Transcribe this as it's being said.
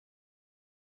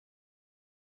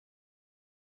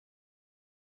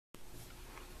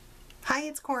Hi,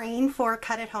 it's Corrine for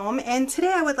Cut at Home, and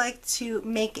today I would like to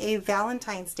make a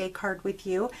Valentine's Day card with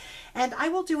you, and I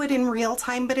will do it in real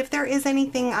time, but if there is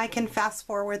anything I can fast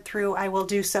forward through, I will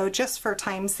do so just for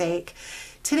time's sake.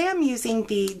 Today I'm using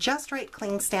the JustRite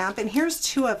Cling stamp, and here's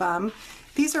two of them.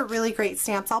 These are really great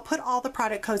stamps. I'll put all the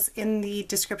product codes in the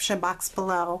description box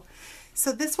below.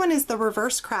 So this one is the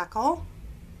Reversed Crackle,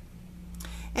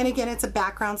 and again it's a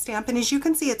background stamp, and as you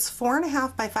can see it's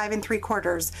 4.5 by 5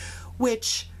 3/4,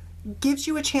 which gives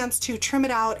you a chance to trim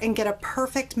it out and get a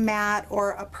perfect matte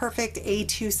or a perfect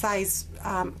A2 size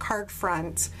card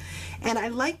front. And I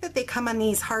like that they come on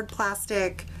these hard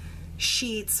plastic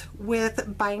sheets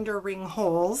with binder ring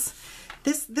holes.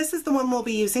 This is the one we'll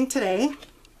be using today,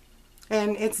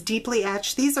 and it's deeply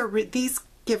etched. These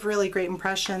give really great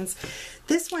impressions.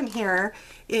 This one here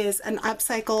is an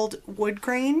upcycled wood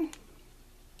grain.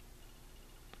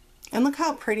 And look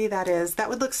how pretty that is. That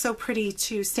would look so pretty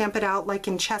to stamp it out like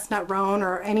in chestnut roan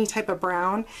or any type of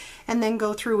brown, and then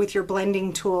go through with your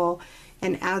blending tool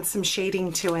and add some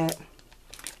shading to it.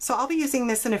 So I'll be using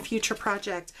this in a future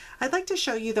project. I'd like to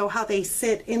show you though how they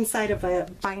sit inside of a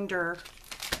binder.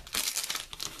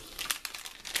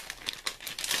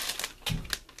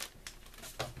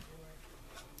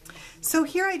 So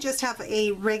here I just have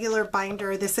a regular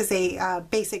binder. This is a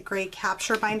basic gray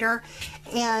capture binder,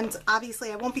 and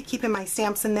obviously I won't be keeping my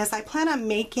stamps in this. I plan on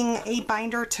making a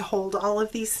binder to hold all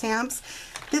of these stamps.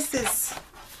 This is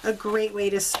a great way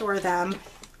to store them.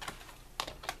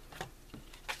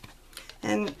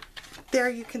 And there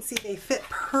you can see they fit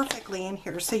perfectly in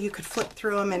here, so you could flip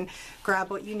through them and grab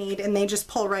what you need, and they just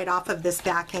pull right off of this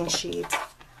backing sheet.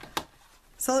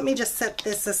 So let me just set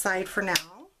this aside for now.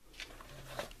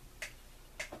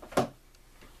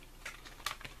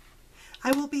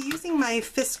 I will be using my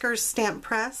Fiskars stamp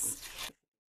press,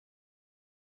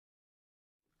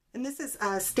 and this is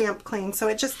stamp cling, so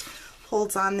it just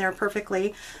holds on there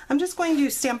perfectly. I'm just going to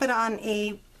stamp it on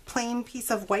a plain piece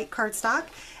of white cardstock,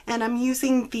 and I'm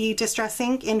using the Distress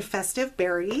ink in Festive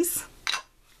Berries.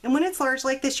 And when it's large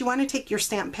like this, you want to take your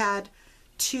stamp pad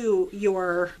to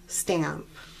your stamp.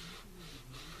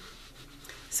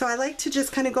 So I like to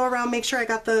just kind of go around, make sure I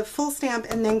got the full stamp,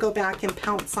 and then go back and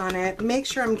pounce on it. Make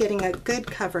sure I'm getting a good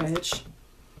coverage.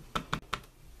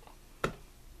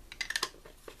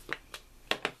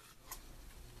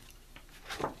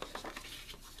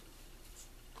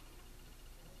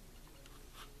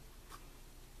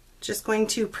 Just going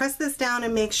to press this down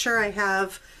and make sure I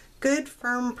have good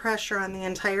firm pressure on the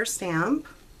entire stamp.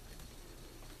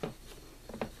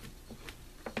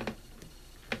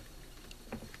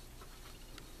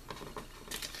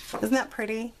 Isn't that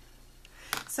pretty?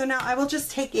 So now I will just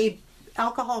take a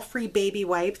alcohol-free baby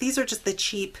wipe. These are just the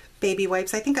cheap baby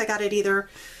wipes. I think I got it either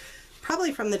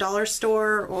probably from the dollar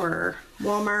store or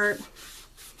Walmart.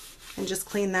 And just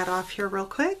clean that off here real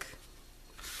quick.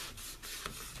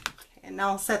 And now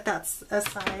I'll set that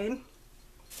aside.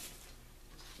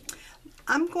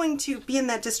 I'm going to, being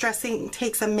that Distress ink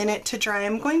takes a minute to dry,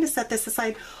 I'm going to set this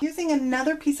aside. Using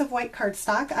another piece of white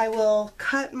cardstock, I will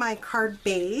cut my card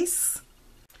base.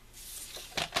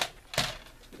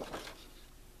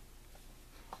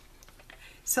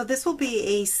 So this will be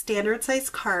a standard size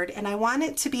card, and I want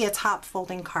it to be a top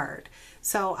folding card.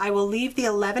 So I will leave the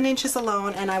 11 inches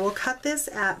alone, and I will cut this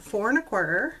at 4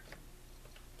 1/4.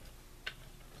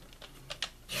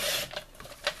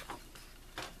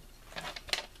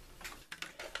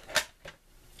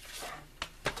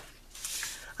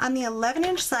 On the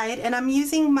 11-inch side, and I'm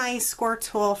using my score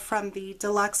tool from the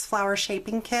Deluxe Flower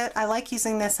Shaping Kit. I like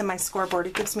using this in my scoreboard.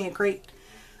 It gives me a great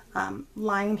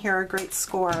line here, a great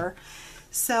score.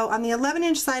 So on the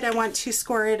 11-inch side, I want to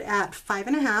score it at 5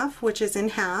 1/2, which is in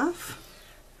half.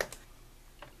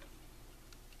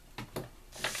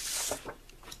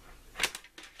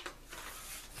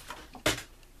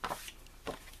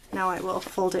 Now I will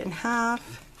fold it in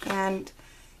half and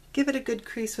give it a good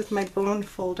crease with my bone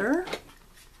folder.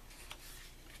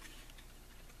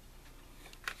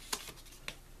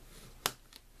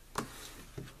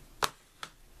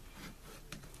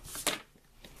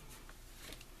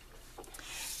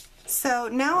 So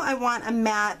now I want a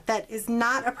mat that is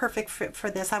not a perfect fit for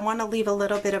this. I want to leave a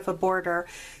little bit of a border.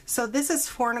 So this is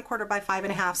 4 1/4 by 5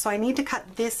 1/2. So I need to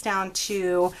cut this down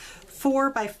to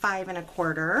 4 by 5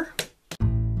 1/4.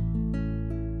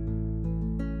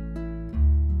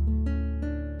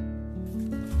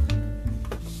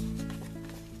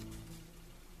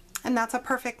 And that's a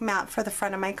perfect mat for the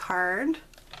front of my card.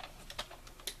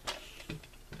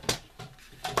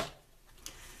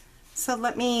 So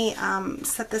let me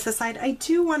set this aside. I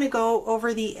do want to go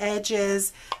over the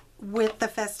edges with the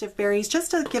Festive Berries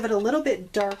just to give it a little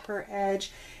bit darker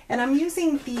edge. And I'm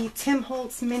using the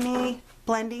Holtz mini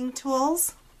blending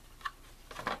tools.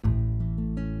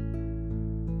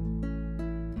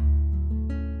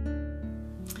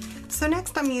 So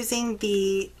next I'm using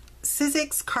the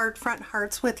Sizzix Card Front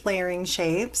Hearts with layering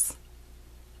shapes.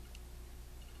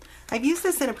 I've used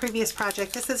this in a previous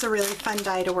project. This is a really fun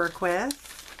die to work with.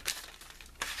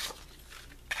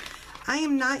 I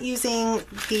am not using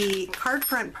the card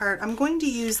front part. I'm going to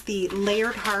use the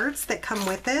layered hearts that come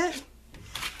with it.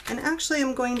 And actually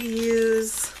I'm going to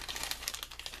use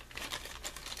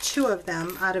 2 of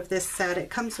them out of this set. It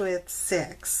comes with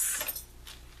 6.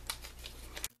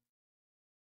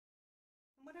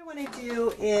 What I want to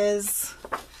do is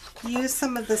use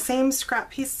some of the same scrap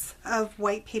piece of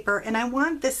white paper, and I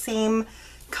want the same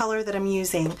color that I'm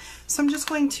using. So I'm just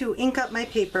going to ink up my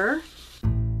paper.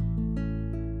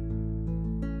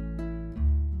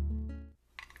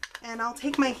 And I'll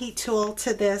take my heat tool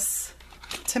to this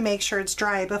to make sure it's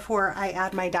dry before I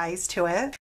add my dyes to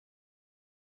it.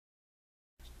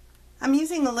 I'm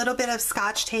using a little bit of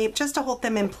Scotch tape just to hold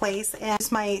them in place, and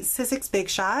use my Sizzix Big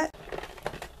Shot.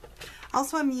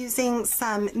 Also, I'm using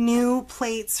some new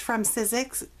plates from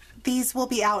Sizzix. These will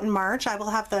be out in March. I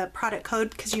will have the product code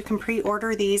because you can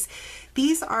pre-order these.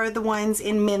 These are the ones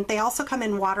in mint. They also come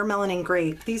in watermelon and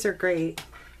grape. These are great.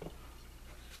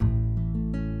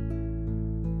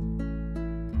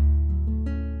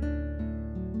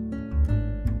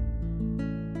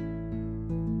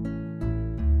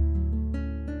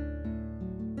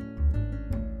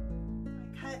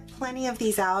 Plenty of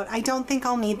these out. I don't think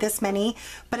I'll need this many,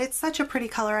 but it's such a pretty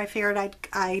color. I figured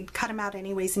I'd cut them out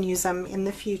anyways and use them in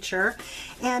the future.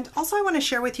 And also I want to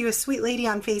share with you, a sweet lady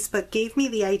on Facebook gave me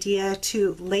the idea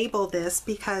to label this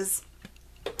because,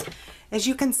 as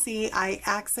you can see, I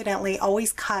accidentally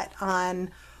always cut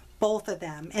on both of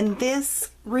them. And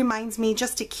this reminds me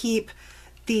just to keep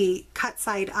the cut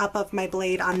side up of my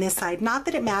blade on this side. Not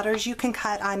that it matters, you can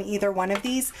cut on either one of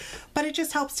these, but it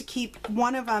just helps to keep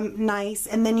one of them nice,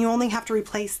 and then you only have to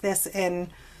replace this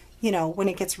in, you know, when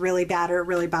it gets really bad or it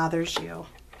really bothers you.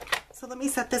 So let me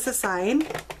set this aside.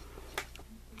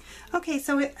 Okay,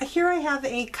 so here I have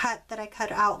a cut that I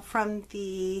cut out from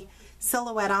the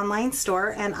Silhouette online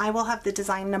store, and I will have the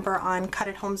design number on Cut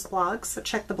at Home's blog, so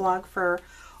check the blog for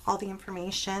all the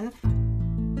information.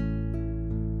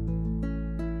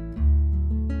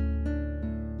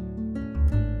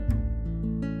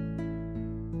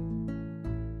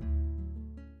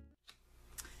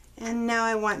 And now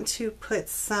I want to put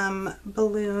some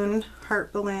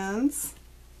heart balloons.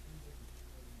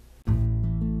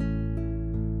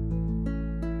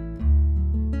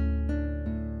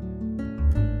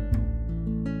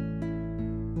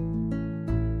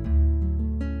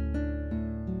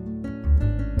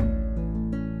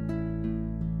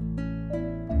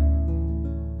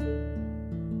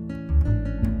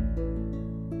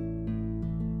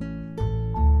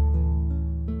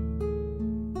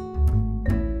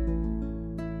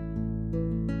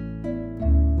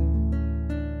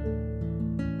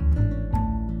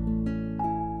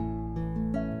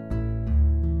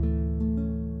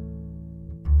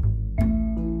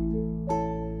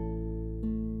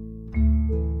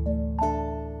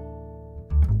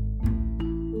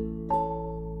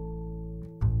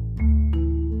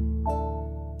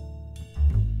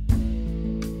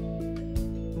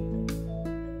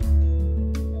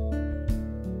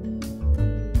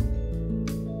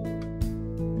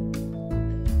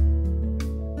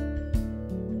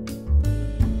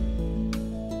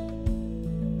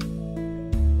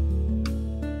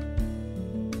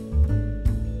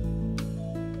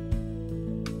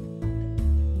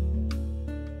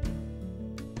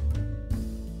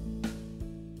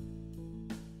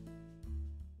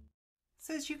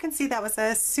 So as you can see, that was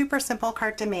a super simple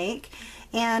card to make,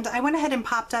 and I went ahead and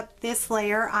popped up this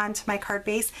layer onto my card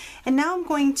base, and now I'm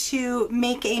going to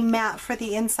make a mat for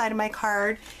the inside of my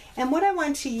card. And what I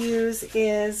want to use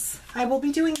is, I will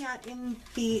be doing that in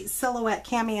the Silhouette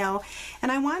Cameo,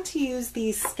 and I want to use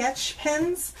these sketch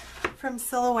pens from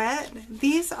Silhouette.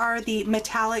 These are the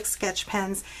metallic sketch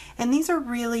pens, and these are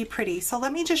really pretty. So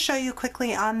let me just show you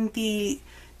quickly on the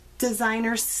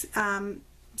designer's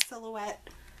Silhouette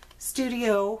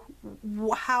Studio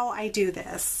how I do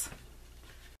this.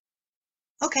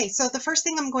 Okay, so the first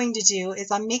thing I'm going to do is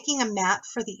I'm making a mat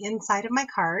for the inside of my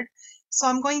card. So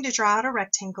I'm going to draw out a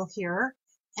rectangle here,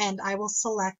 and I will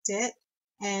select it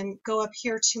and go up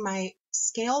here to my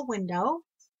scale window.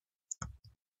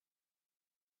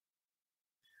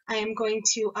 I am going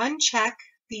to uncheck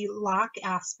the lock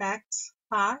aspect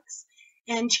box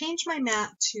and change my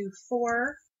mat to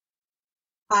 4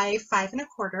 by 5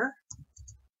 1/4.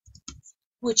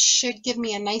 which should give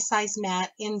me a nice size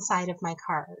mat inside of my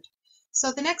card.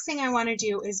 So the next thing I want to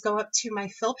do is go up to my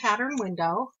fill pattern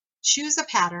window, choose a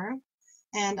pattern,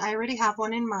 and I already have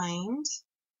one in mind.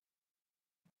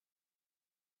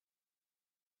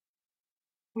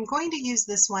 I'm going to use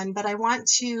this one, but I want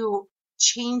to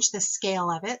change the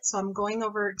scale of it. So I'm going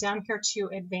over down here to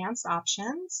Advanced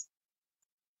Options.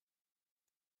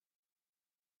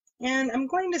 And I'm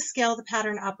going to scale the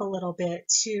pattern up a little bit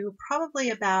to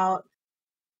probably about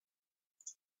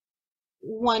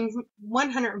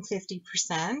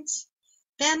 150%.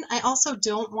 Then I also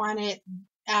don't want it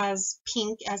as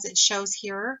pink as it shows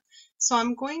here. So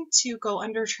I'm going to go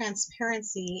under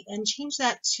Transparency and change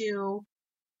that to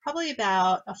probably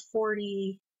about a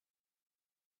 40,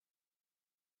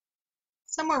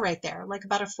 somewhere right there, like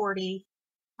about a 40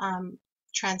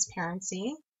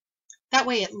 transparency. That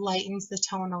way it lightens the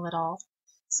tone a little.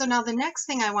 So now the next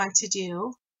thing I want to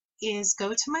do is go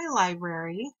to my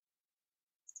library,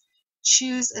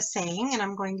 choose a saying, and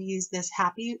I'm going to use this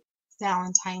Happy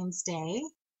Valentine's Day.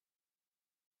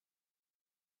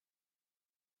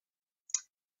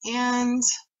 And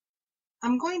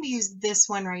I'm going to use this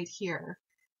one right here.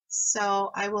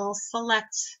 So I will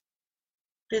select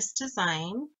this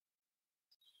design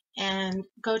and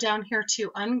go down here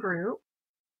to Ungroup.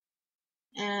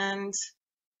 And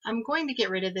I'm going to get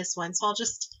rid of this one. So I'll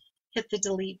just hit the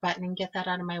delete button and get that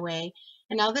out of my way.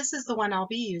 And now this is the one I'll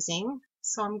be using.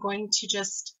 So I'm going to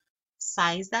just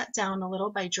size that down a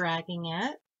little by dragging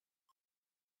it.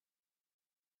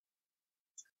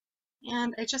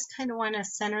 And I just kind of want to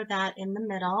center that in the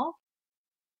middle.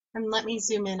 And let me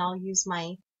zoom in. I'll use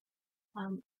my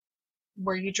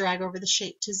where you drag over the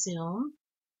shape to zoom.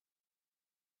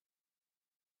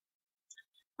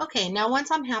 Okay, now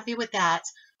once I'm happy with that,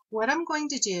 what I'm going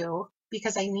to do,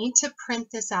 because I need to print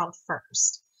this out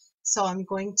first, so I'm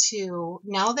going to,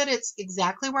 now that it's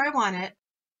exactly where I want it,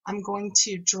 I'm going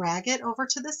to drag it over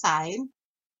to the side.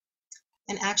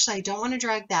 And actually, I don't want to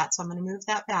drag that, so I'm going to move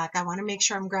that back. I want to make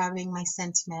sure I'm grabbing my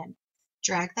sentiment.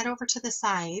 Drag that over to the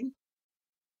side.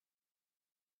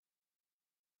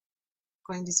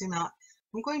 Going to zoom out.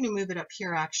 I'm going to move it up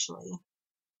here actually.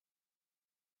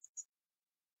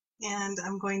 And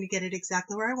I'm going to get it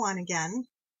exactly where I want again.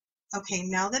 Okay,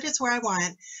 now that it's where I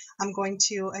want, I'm going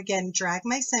to again drag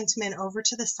my sentiment over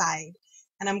to the side,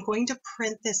 and I'm going to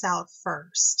print this out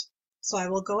first. So I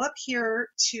will go up here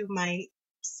to my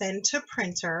Send to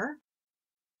Printer.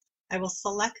 I will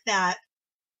select that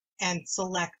and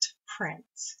select Print.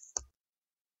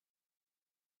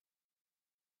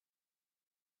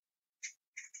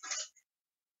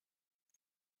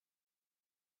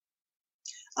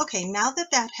 Okay, now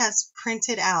that that has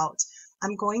printed out,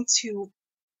 I'm going to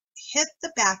hit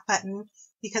the back button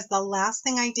because the last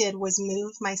thing I did was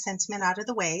move my sentiment out of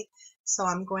the way. So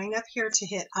I'm going up here to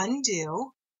hit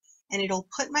Undo, and it'll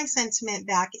put my sentiment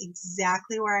back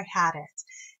exactly where I had it.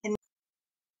 And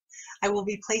I will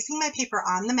be placing my paper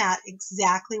on the mat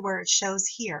exactly where it shows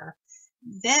here.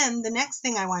 Then the next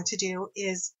thing I want to do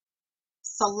is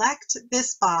select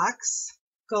this box,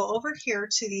 go over here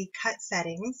to the cut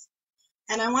settings,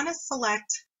 and I want to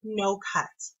select no cut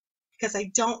because I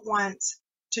don't want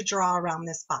to draw around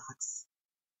this box.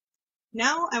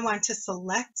 Now I want to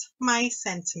select my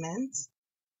sentiment,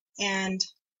 and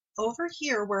over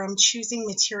here where I'm choosing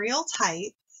material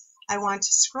type, I want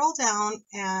to scroll down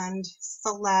and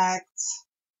select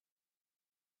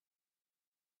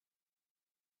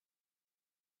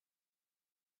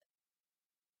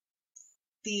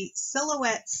the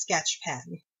Silhouette Sketch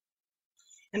Pen.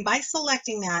 And by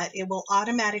selecting that, it will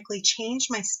automatically change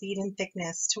my speed and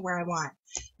thickness to where I want.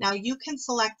 Now you can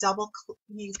select double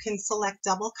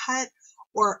cut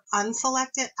or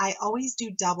unselect it. I always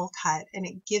do double cut, and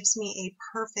it gives me a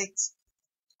perfect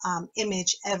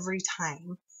image every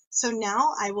time. So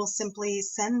now I will simply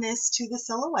send this to the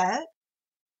Silhouette,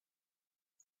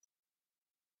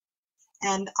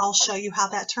 and I'll show you how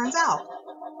that turns out.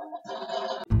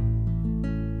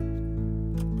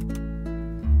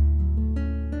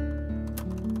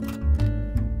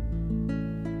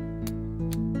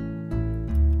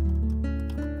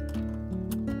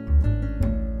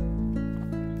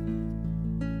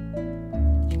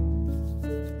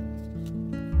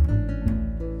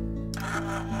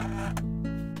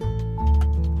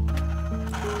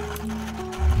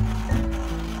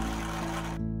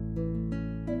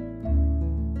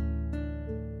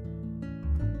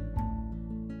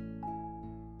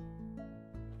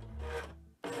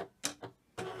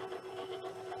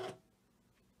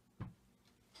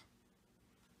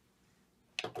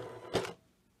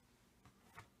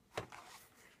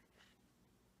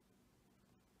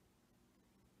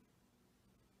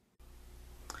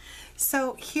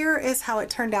 So here is how it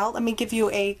turned out. Let me give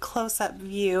you a close-up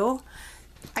view.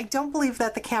 I don't believe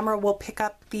that the camera will pick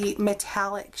up the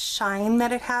metallic shine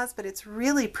that it has, but it's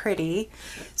really pretty.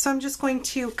 So I'm just going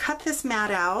to cut this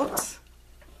mat out.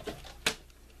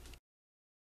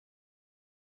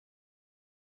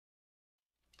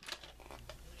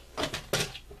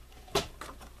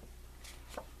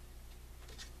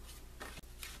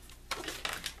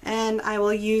 And I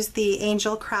will use the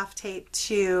Angel Craft tape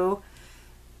to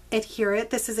adhere it.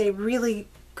 This is a really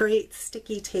great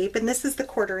sticky tape, and this is the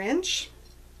 1/4 inch.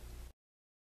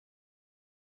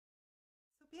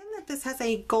 Being that this has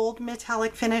a gold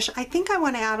metallic finish, I think I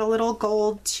want to add a little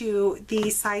gold to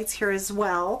the sides here as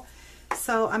well.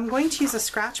 So I'm going to use a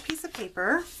scratch piece of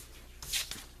paper.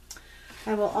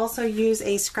 I will also use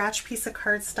a scratch piece of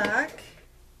cardstock,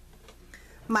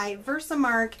 my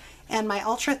Versamark, and my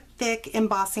ultra thick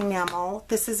embossing enamel.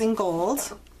 This is in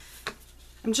gold.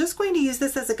 I'm just going to use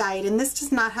this as a guide, and this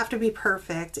does not have to be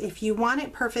perfect. If you want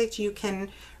it perfect, you can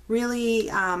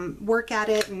really work at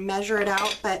it and measure it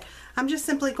out, but I'm just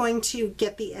simply going to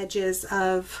get the edges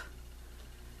of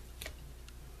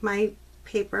my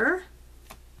paper,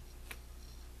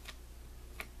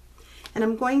 and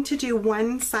I'm going to do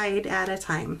one side at a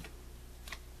time.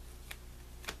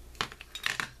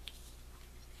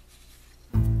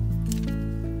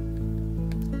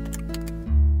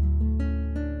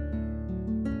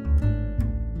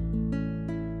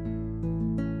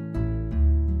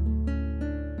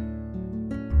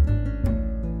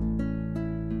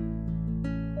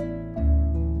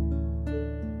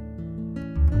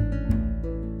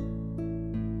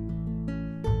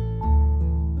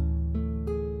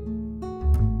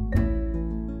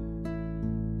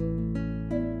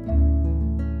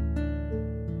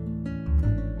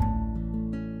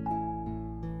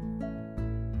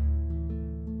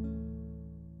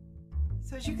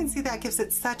 So as you can see, that gives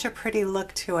it such a pretty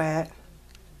look to it.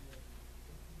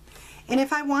 And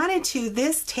if I wanted to,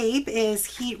 this tape is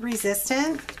heat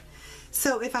resistant.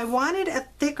 So if I wanted a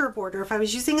thicker border, if I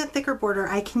was using a thicker border,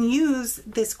 I can use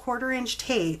this 1/4 inch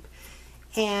tape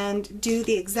and do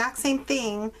the exact same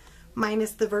thing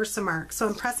minus the Versamark. So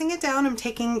I'm pressing it down, I'm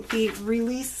taking the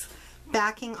release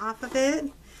backing off of it,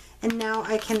 and now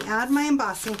I can add my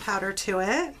embossing powder to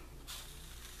it.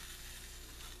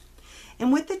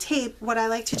 And with the tape, what I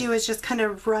like to do is just kind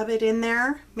of rub it in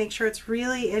there, make sure it's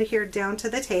really adhered down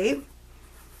to the tape.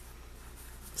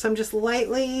 So I'm just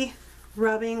lightly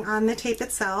rubbing on the tape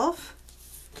itself.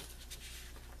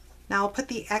 Now I'll put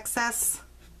the excess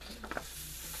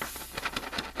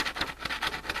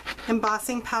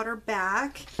embossing powder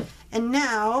back, and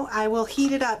now I will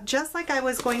heat it up just like I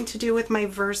was going to do with my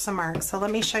Versamark. So let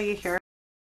me show you here.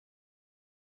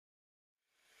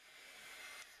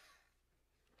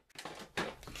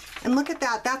 And look at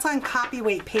that, that's on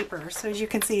copyweight paper. So as you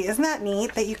can see, isn't that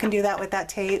neat that you can do that with that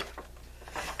tape?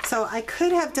 So I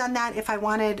could have done that if I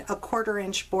wanted a 1/4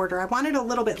 inch border. I wanted a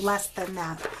little bit less than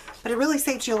that, but it really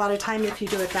saves you a lot of time if you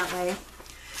do it that way.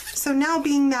 So now,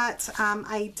 being that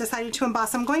I decided to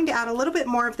emboss, I'm going to add a little bit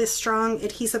more of this strong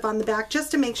adhesive on the back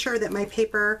just to make sure that my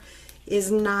paper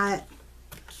is not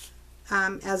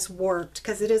as warped,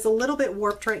 because it is a little bit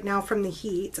warped right now from the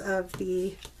heat of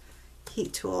the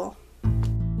heat tool.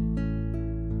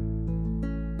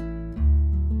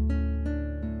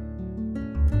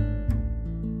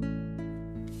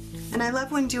 And I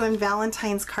love when doing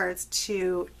Valentine's cards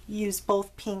to use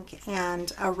both pink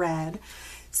and a red.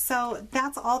 So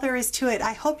that's all there is to it.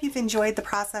 I hope you've enjoyed the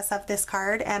process of this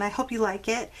card, and I hope you like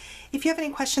it. If you have any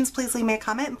questions, please leave me a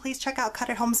comment, and please check out Cut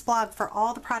at Home's blog for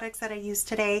all the products that I used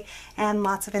today and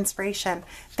lots of inspiration.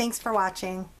 Thanks for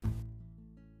watching.